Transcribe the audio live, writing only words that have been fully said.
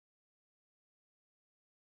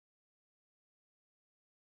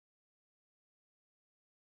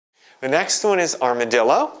The next one is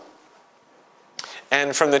armadillo.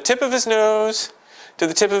 And from the tip of his nose to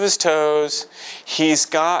the tip of his toes, he's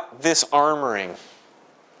got this armoring,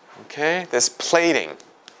 okay? This plating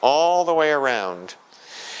all the way around.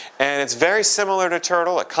 And it's very similar to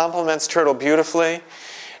turtle. It complements turtle beautifully.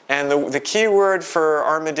 And the key word for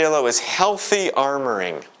armadillo is healthy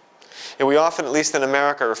armoring. And we often, at least in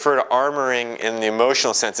America, refer to armoring in the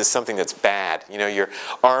emotional sense as something that's bad. You know, you're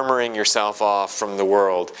armoring yourself off from the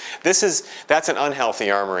world. That's an unhealthy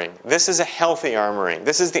armoring. This is a healthy armoring.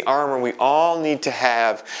 This is the armor we all need to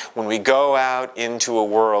have when we go out into a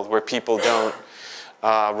world where people don't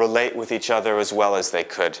relate with each other as well as they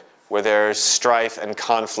could, where there's strife and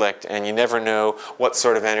conflict and you never know what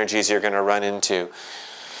sort of energies you're going to run into.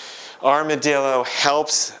 Armadillo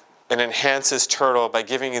helps and enhances turtle by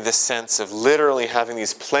giving you this sense of literally having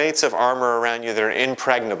these plates of armor around you that are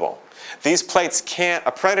impregnable. These plates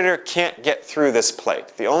a predator can't get through this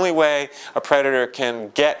plate. The only way a predator can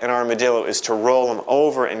get an armadillo is to roll him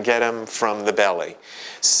over and get him from the belly.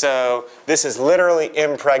 So this is literally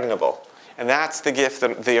impregnable. And that's the gift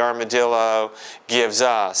that the armadillo gives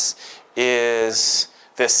us, is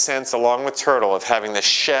this sense, along with turtle, of having this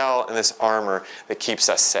shell and this armor that keeps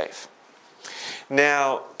us safe.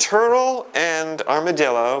 Now, turtle and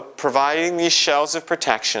armadillo, providing these shells of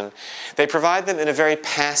protection, they provide them in a very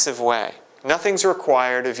passive way. Nothing's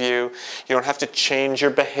required of you. You don't have to change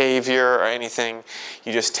your behavior or anything.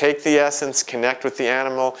 You just take the essence, connect with the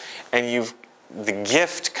animal, and the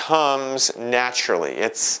gift comes naturally.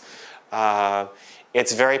 It's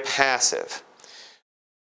very passive.